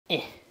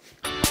Eh.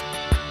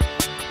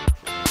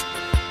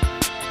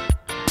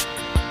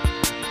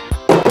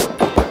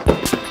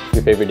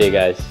 Your favorite day,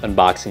 guys?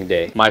 Unboxing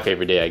day. My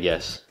favorite day, I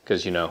guess,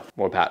 because you know,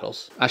 more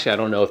paddles. Actually, I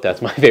don't know if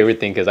that's my favorite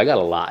thing because I got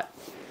a lot.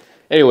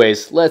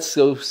 Anyways, let's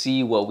go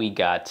see what we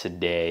got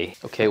today.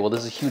 Okay, well,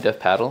 this is a Hue Def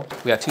paddle.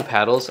 We got 2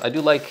 paddles. I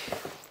do like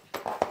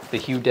the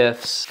Hue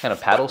Def's kind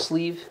of paddle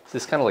sleeve.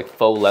 This kind of like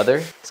faux leather.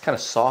 It's kind of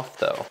soft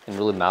though and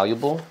really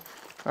malleable.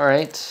 All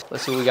right,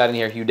 let's see what we got in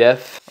here. Hue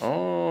Def.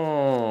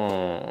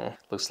 Oh,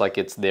 looks like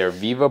it's their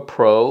Viva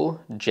Pro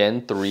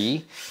Gen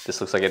 3. This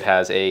looks like it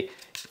has a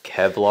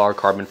Kevlar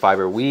carbon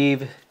fiber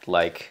weave,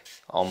 like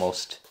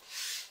almost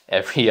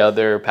every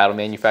other paddle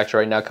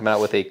manufacturer right now coming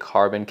out with a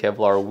carbon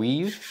Kevlar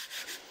weave.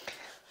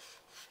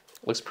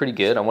 Looks pretty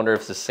good. I wonder if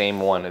it's the same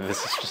one, if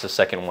this is just a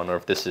second one, or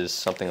if this is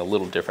something a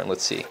little different.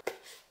 Let's see.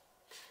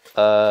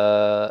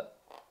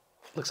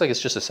 Looks like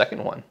it's just a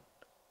second one.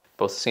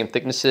 Both the same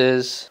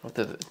thicknesses, not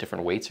the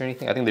different weights or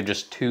anything. I think they're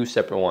just 2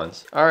 separate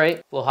ones. All right,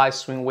 a little high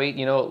swing weight.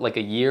 You know, like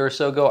a year or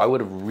so ago, I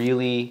would have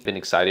really been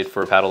excited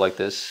for a paddle like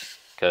this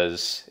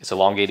because it's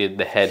elongated.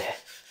 The head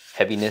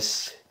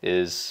heaviness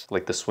is,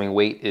 like the swing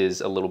weight is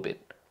a little bit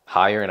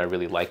higher, and I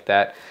really liked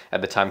that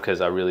at the time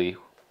because I really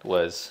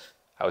was,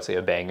 I would say,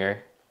 a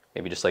banger.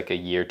 Maybe just like a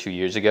year, 2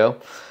 years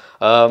ago.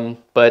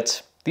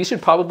 But these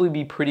should probably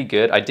be pretty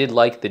good. I did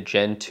like the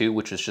Gen 2,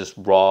 which was just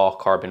raw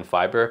carbon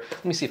fiber.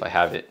 Let me see if I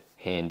have it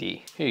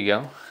handy. Here you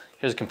go.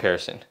 Here's a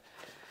comparison.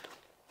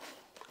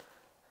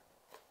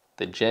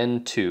 The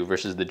Gen 2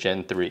 versus the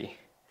Gen 3.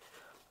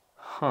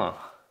 Huh.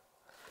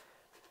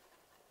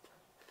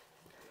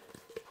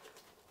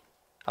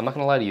 I'm not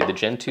gonna lie to you, the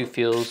Gen 2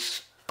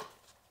 feels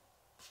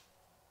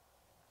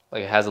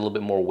like it has a little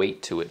bit more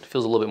weight to it. It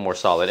feels a little bit more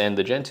solid. And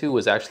the Gen 2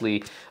 was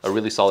actually a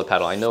really solid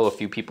paddle. I know a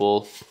few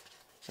people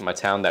in my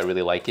town that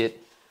really like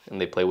it and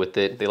they play with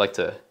it. They like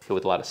to hit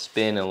with a lot of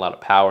spin and a lot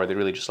of power. They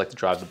really just like to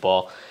drive the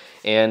ball.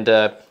 And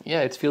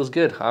yeah, it feels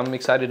good. I'm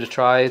excited to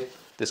try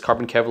this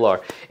carbon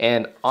Kevlar.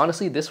 And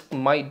honestly, this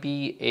might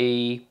be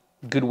a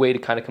good way to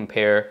kind of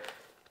compare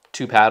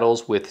 2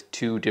 paddles with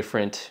 2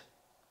 different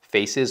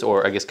faces,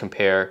 or I guess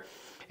compare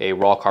a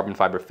raw carbon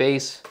fiber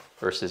face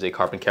versus a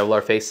carbon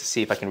Kevlar face to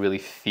see if I can really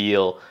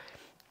feel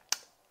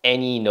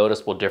any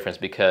noticeable difference,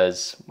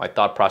 because my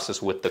thought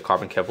process with the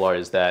carbon Kevlar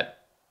is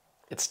that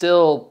it's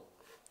still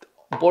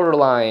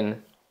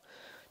borderline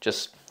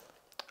just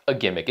a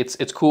gimmick.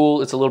 It's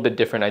cool, it's a little bit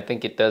different. I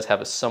think it does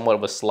have a somewhat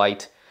of a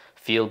slight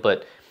feel,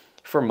 but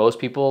for most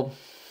people,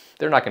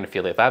 they're not gonna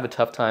feel it. If I have a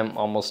tough time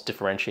almost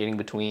differentiating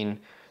between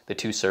the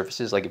 2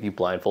 surfaces, like if you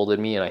blindfolded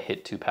me and I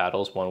hit 2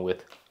 paddles, one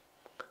with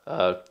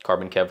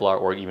carbon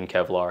Kevlar or even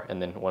Kevlar,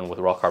 and then one with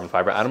raw carbon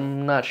fiber,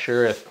 I'm not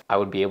sure if I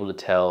would be able to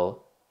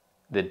tell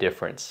the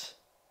difference.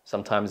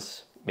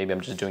 Sometimes maybe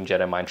I'm just doing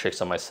Jedi mind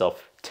tricks on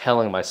myself,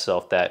 telling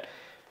myself that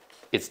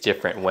it's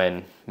different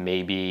when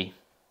maybe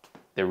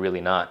they're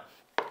really not.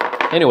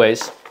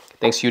 Anyways,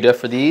 thanks Hue Def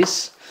for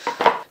these.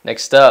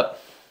 Next up,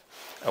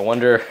 I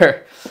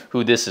wonder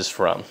who this is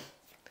from.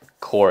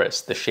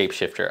 Chorus, the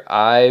shapeshifter.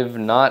 I've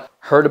not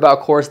heard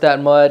about Chorus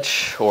that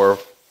much or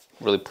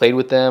really played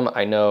with them.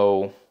 I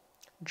know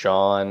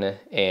John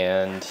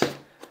and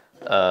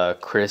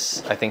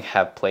Chris, I think,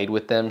 have played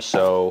with them,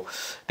 so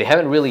they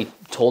haven't really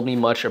told me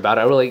much about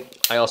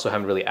it. I also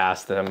haven't really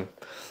asked them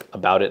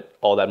about it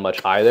all that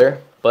much either,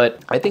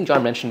 but I think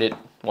John mentioned it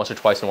once or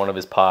twice in one of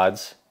his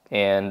pods,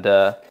 and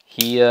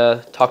he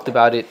talked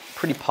about it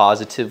pretty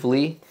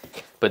positively,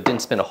 but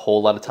didn't spend a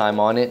whole lot of time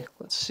on it.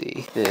 Let's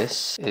see,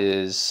 this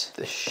is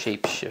the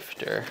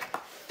shapeshifter.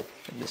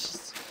 And this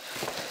is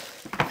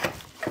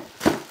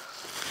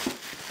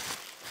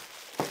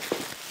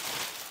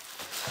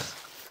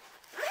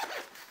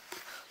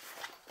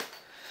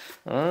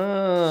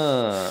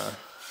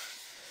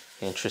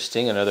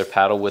interesting. Another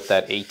paddle with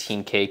that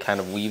 18K kind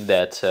of weave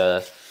that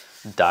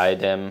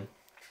Diadem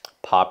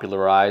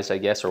popularized, I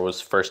guess, or was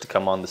first to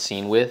come on the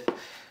scene with.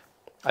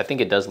 I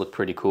think it does look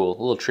pretty cool. A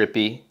little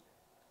trippy.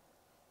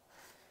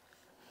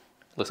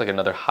 Looks like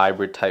another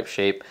hybrid type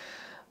shape.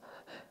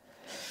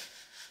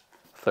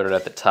 Footed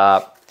at the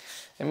top.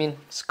 I mean,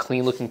 it's a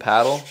clean looking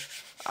paddle.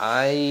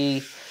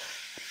 I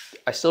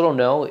still don't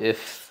know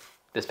if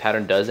this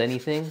pattern does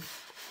anything,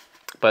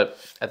 but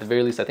at the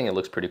very least, I think it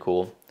looks pretty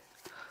cool.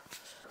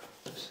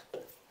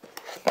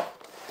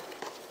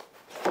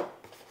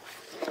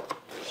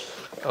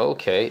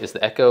 Okay, is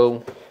the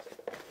Echo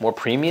more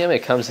premium?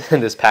 It comes in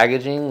this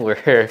packaging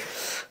where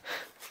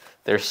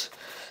there's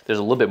a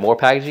little bit more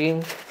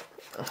packaging,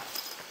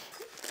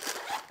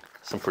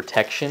 some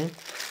protection.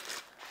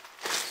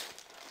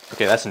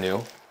 Okay, that's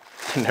new.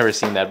 I've never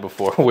seen that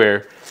before,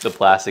 where the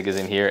plastic is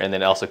in here and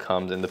then it also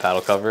comes in the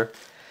paddle cover.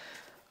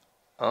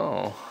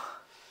 Oh.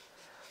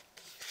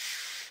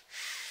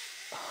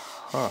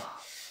 Huh.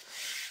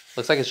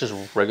 Looks like it's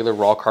just regular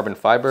raw carbon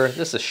fiber.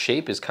 This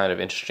shape is kind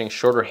of interesting.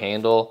 Shorter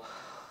handle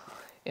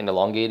and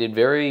elongated,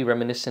 very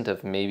reminiscent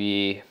of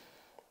maybe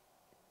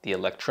the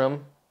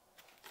Electrum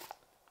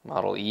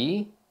Model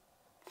E.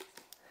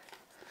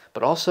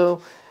 But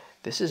also,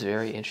 this is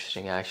very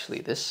interesting actually.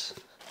 This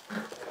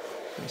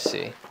Let me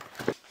see.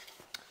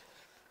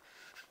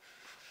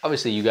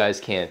 Obviously you guys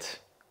can't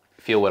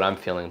feel what I'm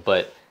feeling,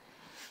 but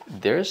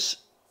there's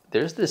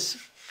this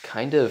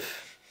kind of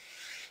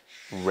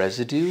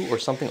residue or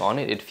something on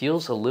it. It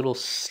feels a little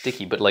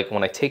sticky, but like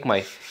when I take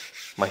my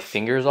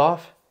fingers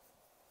off,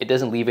 it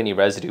doesn't leave any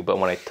residue, but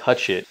when I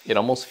touch it, it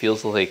almost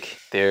feels like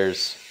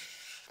there's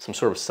some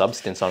sort of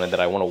substance on it that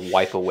I want to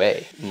wipe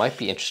away. It might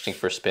be interesting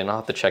for a spin. I'll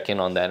have to check in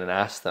on that and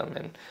ask them.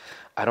 And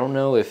I don't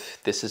know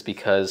if this is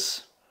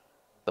because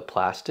the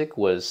plastic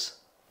was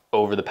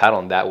over the paddle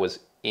and that was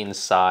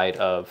inside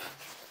of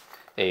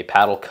a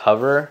paddle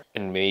cover,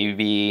 and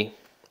maybe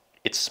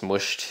it's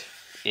smushed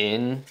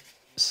in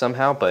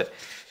somehow, but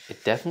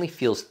it definitely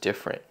feels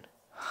different.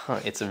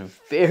 It's a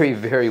very,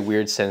 very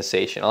weird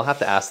sensation. I'll have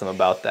to ask them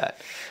about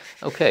that.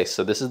 Okay,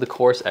 so this is the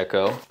Chorus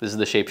Echo. This is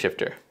the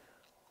shapeshifter.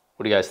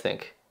 What do you guys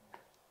think?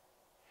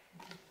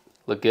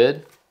 Look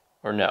good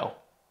or no?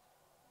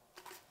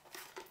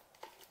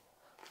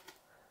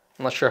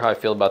 I'm not sure how I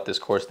feel about this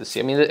Chorus to see.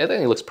 I mean, I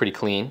think it looks pretty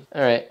clean.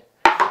 All right.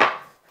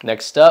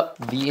 Next up,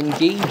 the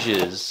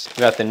Engages.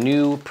 We got the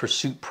new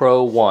Pursuit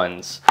Pro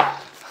ones.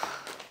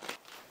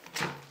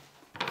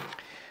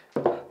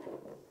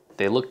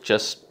 They look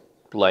just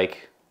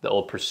like the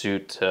old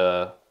Pursuit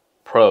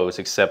Pros,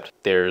 except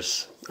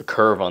there's a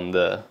curve on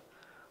the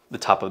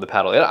top of the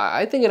paddle.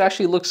 I think it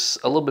actually looks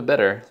a little bit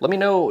better. Let me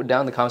know down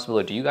in the comments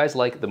below, do you guys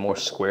like the more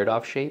squared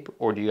off shape,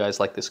 or do you guys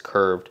like this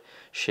curved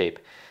shape?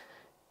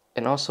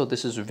 And also,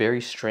 this is very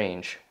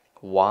strange.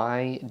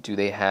 Why do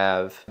they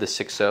have the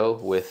 6.0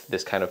 with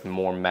this kind of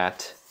more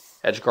matte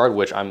edge guard,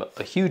 which I'm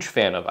a huge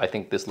fan of. I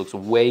think this looks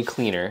way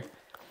cleaner.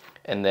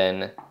 And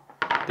then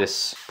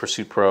this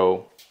Pursuit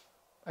Pro,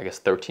 I guess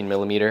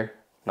 13mm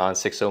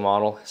non-6.0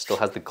 model, still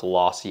has the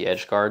glossy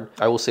edge guard.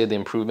 I will say the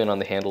improvement on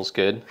the handle is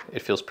good.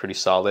 It feels pretty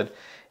solid.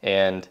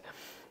 And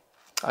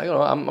I don't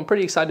know, I'm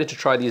pretty excited to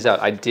try these out.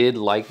 I did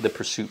like the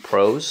Pursuit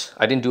Pros.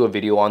 I didn't do a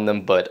video on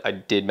them, but I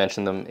did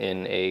mention them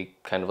in a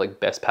kind of like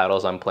best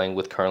paddles I'm playing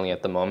with currently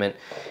at the moment.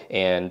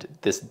 And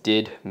this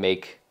did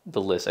make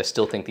the list. I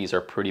still think these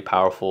are pretty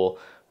powerful.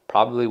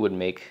 Probably would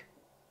make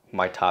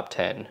my top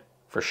 10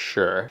 for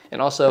sure. And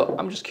also,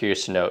 I'm just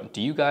curious to know,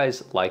 do you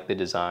guys like the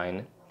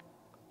design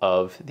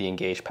of the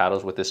Engage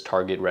paddles with this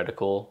target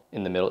reticle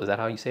in the middle? Is that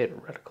how you say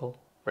it? Reticle?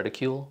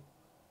 Reticule?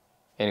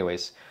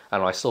 Anyways, I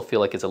don't know, I still feel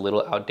like it's a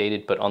little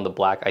outdated, but on the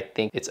black, I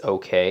think it's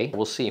okay.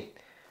 We'll see. It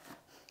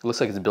looks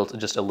like it's built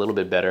just a little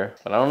bit better,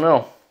 but I don't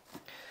know.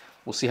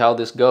 We'll see how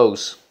this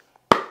goes.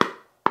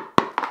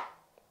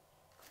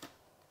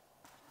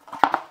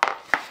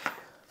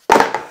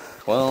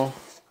 Well,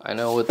 I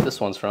know what this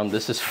one's from.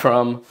 This is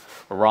from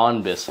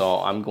Rhombus,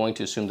 so I'm going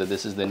to assume that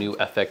this is the new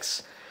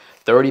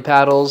FX30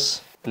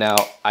 paddles. Now,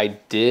 I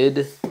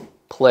did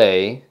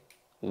play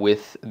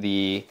with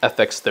the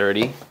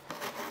FX30.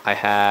 I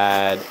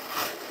had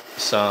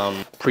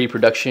some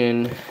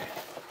pre-production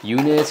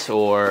units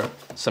or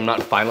some not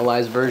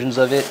finalized versions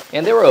of it,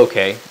 and they were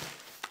okay.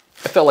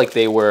 I felt like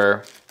they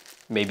were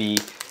maybe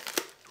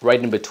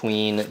right in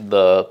between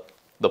the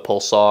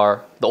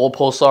Pulsar, the old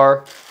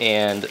Pulsar,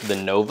 and the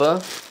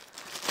Nova.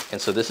 And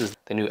so this is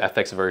the new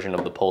FX version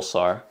of the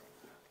Pulsar.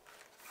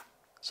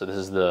 So this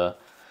is the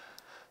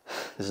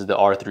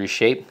R3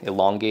 shape,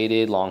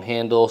 elongated, long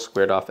handle,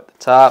 squared off at the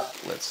top.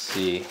 Let's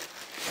see.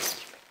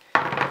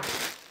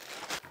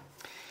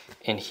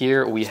 And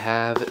here we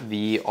have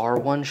the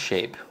R1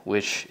 shape,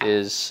 which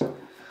is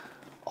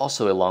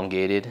also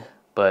elongated,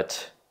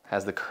 but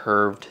has the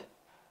curved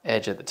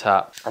edge at the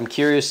top. I'm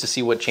curious to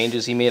see what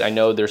changes he made. I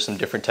know there's some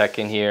different tech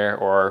in here,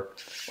 or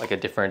like a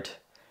different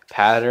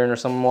pattern or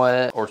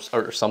somewhat,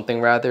 or something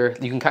rather.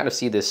 You can kind of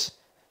see this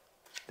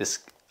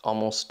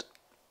almost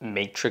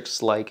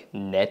matrix-like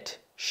net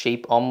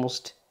shape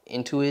almost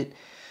into it.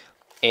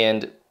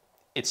 And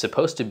it's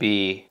supposed to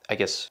be, I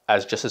guess,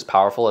 just as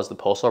powerful as the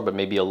Pulsar, but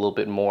maybe a little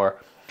bit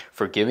more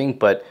forgiving.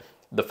 But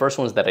the first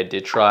ones that I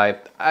did try,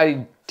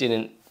 I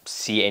didn't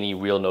see any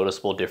real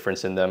noticeable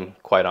difference in them,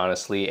 quite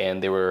honestly.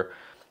 And they were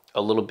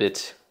a little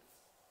bit,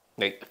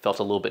 they felt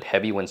a little bit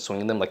heavy when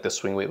swinging them, like the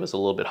swing weight was a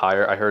little bit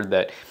higher. I heard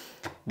that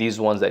these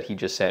ones that he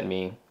just sent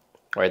me,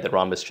 right, that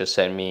Rhombus just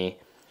sent me,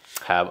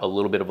 have a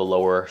little bit of a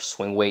lower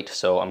swing weight.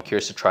 So I'm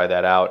curious to try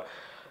that out.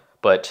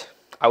 But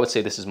I would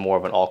say this is more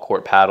of an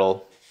all-court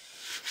paddle.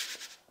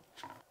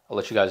 I'll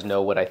let you guys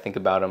know what I think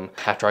about them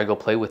after I go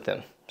play with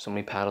them. So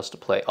many paddles to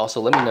play. Also,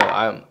 let me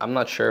know, I'm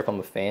not sure if I'm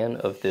a fan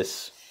of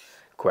this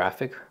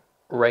graphic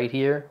right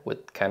here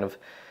with kind of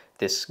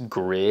this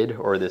grid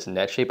or this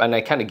net shape. And I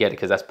kind of get it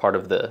because that's part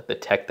of the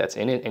tech that's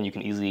in it, and you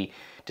can easily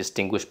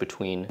distinguish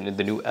between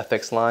the new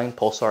FX line,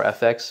 Pulsar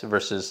FX,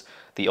 versus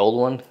the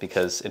old one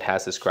because it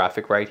has this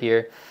graphic right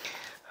here.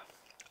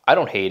 I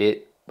don't hate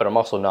it, but I'm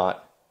also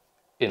not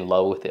in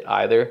love with it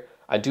either.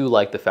 I do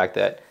like the fact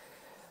that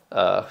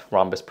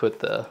Rhombus put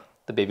the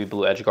baby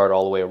blue edge guard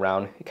all the way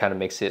around. It kind of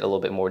makes it a little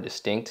bit more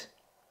distinct.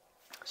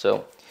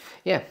 So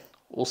yeah,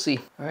 we'll see.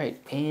 All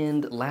right,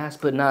 and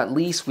last but not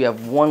least, we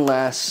have one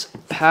last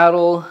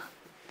paddle.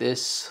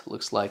 This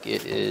looks like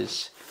it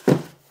is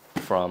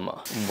from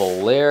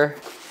Volair.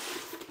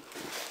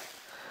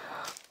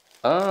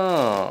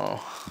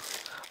 Oh,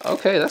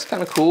 okay, that's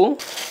kind of cool.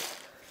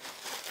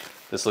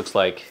 This looks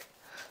like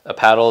a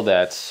paddle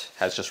that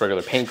has just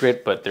regular paint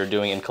grit, but they're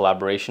doing in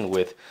collaboration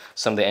with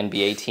some of the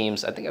NBA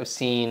teams. I think I've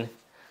seen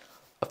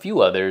a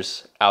few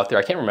others out there.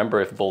 I can't remember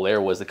if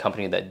Bolaire was the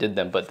company that did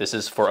them, but this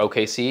is for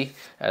OKC.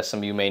 As some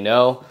of you may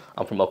know,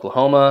 I'm from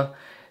Oklahoma,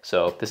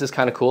 so this is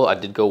kind of cool. I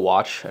did go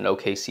watch an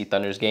OKC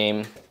Thunders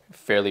game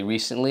fairly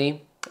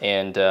recently,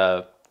 and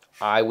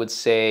I would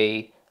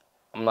say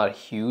I'm not a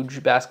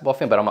huge basketball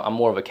fan, but I'm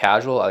more of a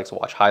casual. I like to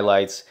watch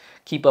highlights,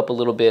 keep up a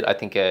little bit. I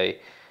think I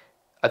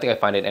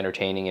find it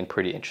entertaining and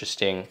pretty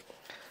interesting.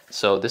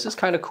 So this is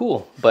kind of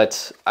cool,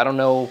 but I don't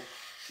know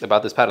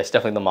about this paddle. It's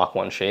definitely the Mach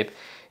 1 shape,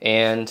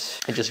 and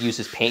it just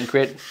uses paint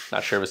grit.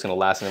 Not sure if it's gonna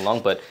last any long,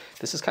 but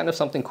this is kind of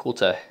something cool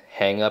to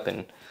hang up,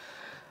 and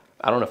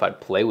I don't know if I'd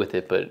play with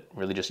it, but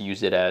really just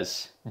use it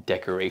as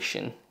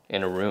decoration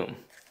in a room.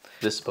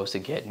 This is supposed to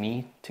get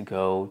me to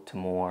go to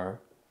more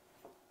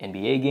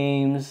NBA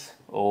games,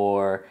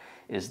 or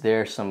is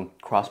there some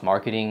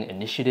cross-marketing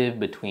initiative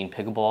between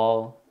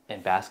pickleball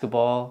and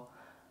basketball?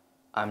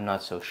 I'm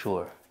not so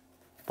sure,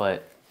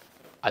 but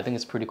I think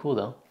it's pretty cool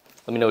though.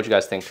 Let me know what you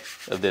guys think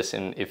of this,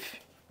 and if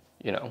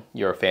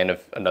you're a fan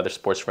of another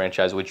sports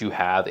franchise, would you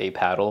have a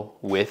paddle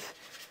with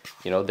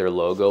their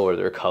logo or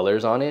their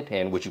colors on it,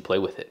 and would you play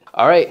with it?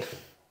 All right,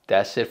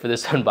 that's it for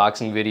this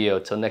unboxing video.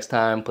 Till next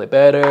time, play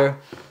better.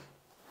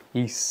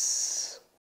 Peace.